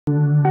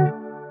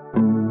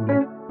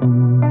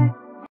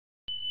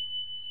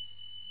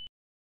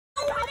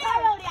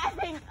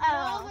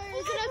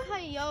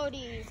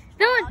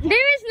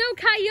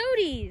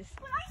coyotes.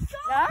 But I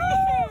saw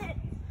it.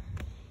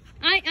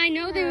 I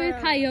know there were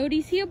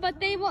coyotes here, but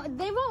they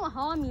won't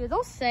harm you.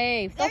 They're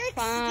safe. They're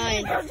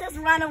fine. They'll just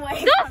run away from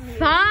you. They're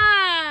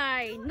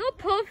fine. They're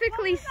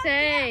perfectly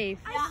safe.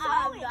 I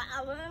saw it.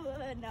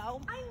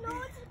 No. I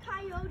know it's a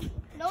coyote.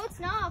 No, it's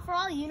not. For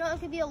all you know, it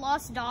could be a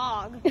lost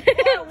dog. Or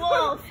a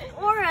wolf.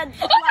 Or a Oh my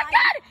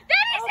God!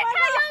 That is a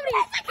coyote!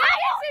 That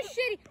is a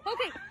shitty.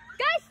 Okay,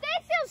 guys,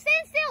 stand still.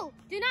 Stand still.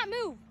 Do not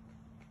move.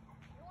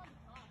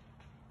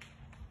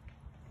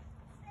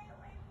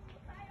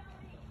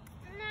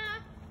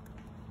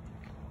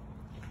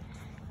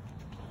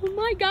 Oh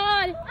my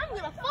God! I'm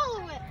gonna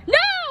follow it.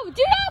 No!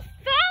 Do not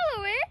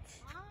follow it!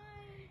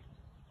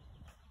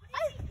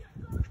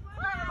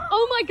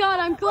 Oh my God!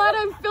 I'm glad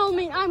I'm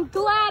filming. I'm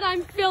glad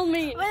I'm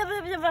filming.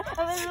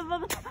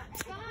 Guys.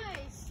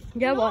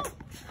 Yeah, what?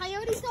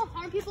 Coyotes don't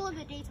harm people in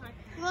the daytime.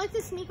 They like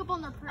to sneak up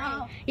on their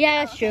prey.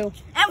 Yeah, that's true.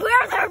 And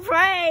where's their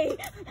prey?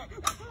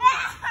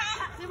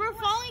 They were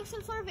following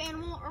some sort of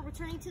animal or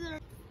returning to their...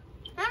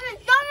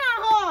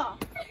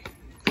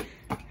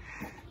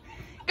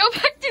 Go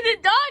back to the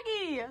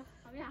doggy.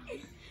 Oh, yeah.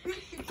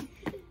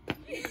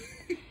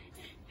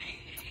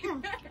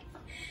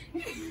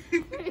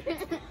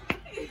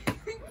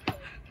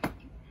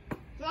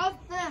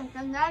 Justin,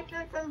 connect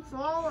your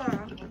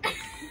controller.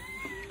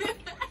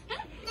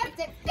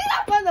 Justin, get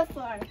up on the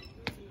floor.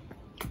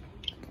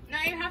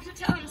 Now you have to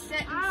tell him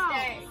sit and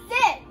stay.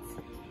 Sit.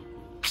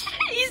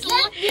 He's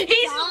late.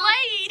 He's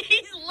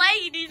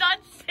late. He's not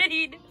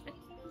sitting.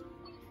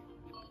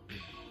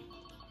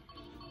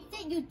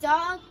 Sit, you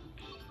dog.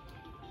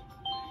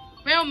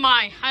 Where am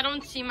I? I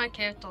don't see my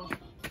character.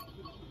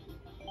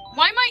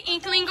 Why my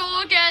inkling go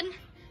again?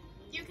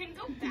 You can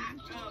go back.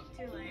 Oh,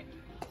 too late.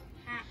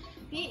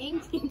 Be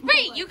Inkling.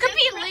 Wait, you could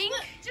be Link.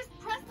 Just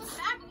press the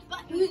back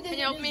button. Can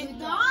you help me?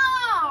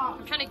 Stop.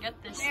 I'm trying to get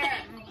this.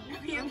 There.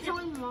 I'm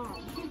showing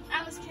Mom.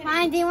 I was kidding.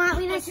 Fine, do you want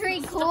me to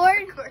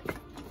record?